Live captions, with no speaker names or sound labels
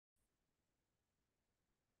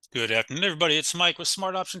Good afternoon, everybody. It's Mike with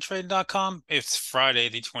smartoptiontrading.com. It's Friday,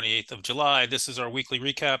 the 28th of July. This is our weekly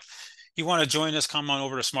recap. You want to join us, come on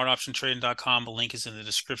over to smartoptiontrading.com. The link is in the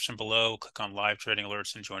description below. Click on live trading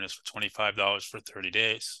alerts and join us for $25 for 30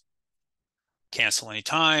 days. Cancel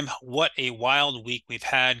anytime. What a wild week we've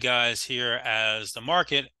had, guys, here as the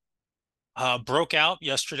market broke out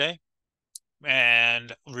yesterday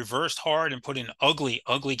and reversed hard and put an ugly,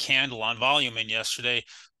 ugly candle on volume in yesterday,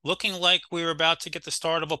 looking like we were about to get the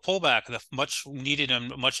start of a pullback, the much needed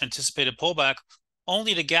and much anticipated pullback,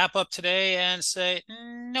 only to gap up today and say,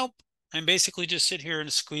 nope, and basically just sit here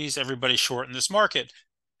and squeeze everybody short in this market.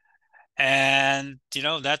 And,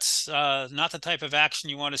 that's not the type of action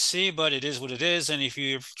you want to see, but it is what it is. And if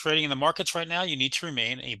you're trading in the markets right now, you need to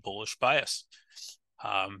remain a bullish bias,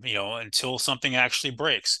 until something actually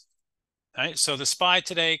breaks. All right, so the SPY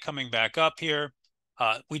today coming back up here.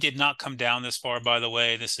 We did not come down this far, by the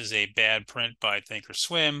way. This is a bad print by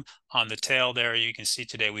Thinkorswim. On the tail there, you can see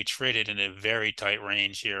today we traded in a very tight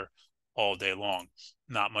range here all day long.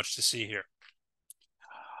 Not much to see here.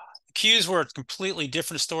 The Qs were a completely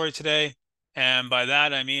different story today. And by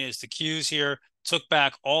that, I mean is the Qs here took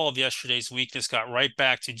back all of yesterday's weakness, got right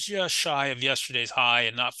back to just shy of yesterday's high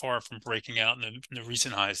and not far from breaking out in the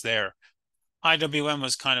recent highs there. IWM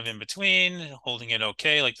was kind of in between, holding it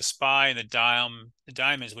okay, like the SPY and the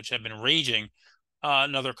diamonds, which have been raging.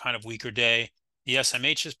 Another kind of weaker day. The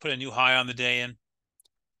SMH has put a new high on the day in.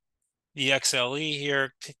 The XLE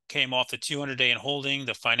here came off the 200-day and holding.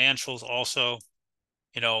 The financials also,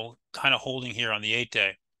 kind of holding here on the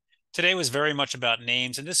 8-day. Today was very much about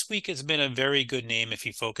names, and this week has been a very good name if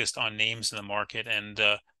you focused on names in the market. And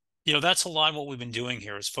that's a lot of what we've been doing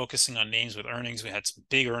here is focusing on names with earnings. We had some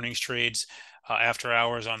big earnings trades after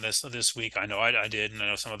hours on this week. I know I did, and I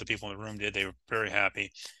know some other people in the room did. They were very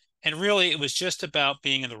happy. And really, it was just about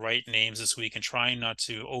being in the right names this week and trying not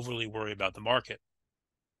to overly worry about the market.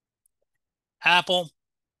 Apple,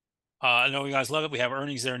 I know you guys love it. We have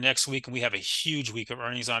earnings there next week, and we have a huge week of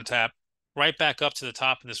earnings on tap. Right back up to the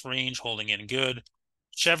top of this range, holding in good.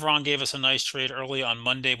 Chevron gave us a nice trade early on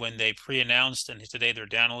Monday when they pre-announced, and today they're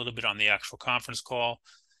down a little bit on the actual conference call.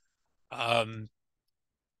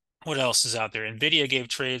 What else is out there? NVIDIA gave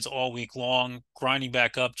trades all week long, grinding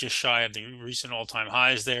back up just shy of the recent all-time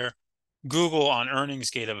highs there. Google on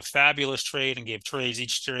earnings gave a fabulous trade and gave trades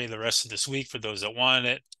each day the rest of this week for those that wanted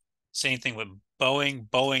it. Same thing with Boeing.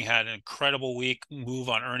 Boeing had an incredible week move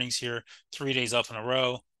on earnings here, 3 days up in a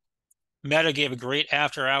row. Meta gave a great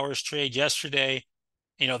after-hours trade yesterday.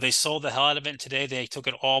 They sold the hell out of it, and today they took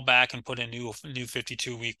it all back and put a new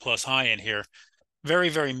 52-week plus high in here. Very,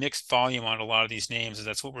 very mixed volume on a lot of these names, and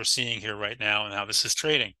that's what we're seeing here right now and how this is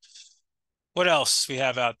trading. What else we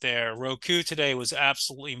have out there? Roku today was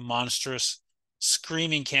absolutely monstrous.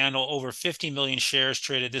 Screaming candle, over 50 million shares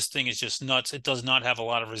traded. This thing is just nuts. It does not have a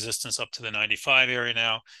lot of resistance up to the 95 area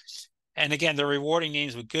now. And again, they're rewarding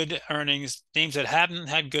names with good earnings. Names that haven't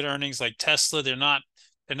had good earnings, like Tesla, they're not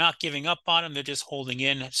giving up on them. They're just holding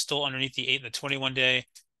in, still underneath the 8 and the 21 day.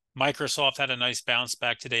 Microsoft had a nice bounce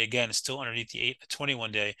back today. Again, it's still underneath the 8 and the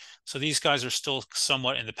 21 day. So these guys are still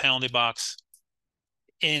somewhat in the penalty box.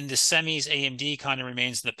 In the semis, AMD kind of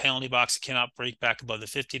remains in the penalty box. It cannot break back above the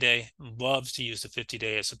 50-day. Loves to use the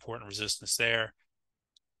 50-day as support and resistance there.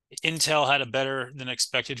 Intel had a better than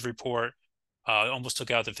expected report. Almost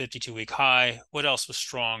took out the 52-week high. What else was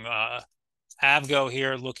strong? Avgo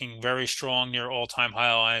here looking very strong near all-time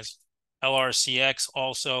highs. LRCX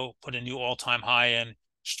also put a new all-time high in.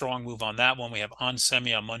 Strong move on that one. We have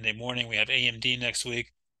onsemi on Monday morning. We have AMD next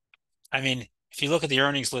week. I mean, if you look at the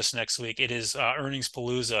earnings list next week, it is earnings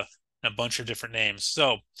palooza and a bunch of different names.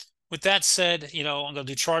 So with that said, I'm going to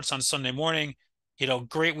do charts on Sunday morning.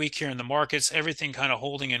 Great week here in the markets. Everything kind of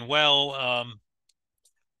holding in well.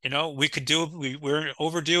 We're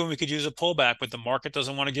overdue and we could use a pullback, but the market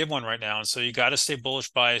doesn't want to give one right now. And so you got to stay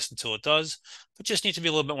bullish biased until it does, but just need to be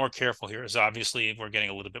a little bit more careful here, as obviously we're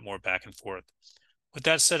getting a little bit more back and forth. With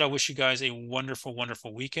that said, I wish you guys a wonderful,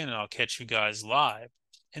 wonderful weekend, and I'll catch you guys live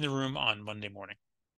in the room on Monday morning.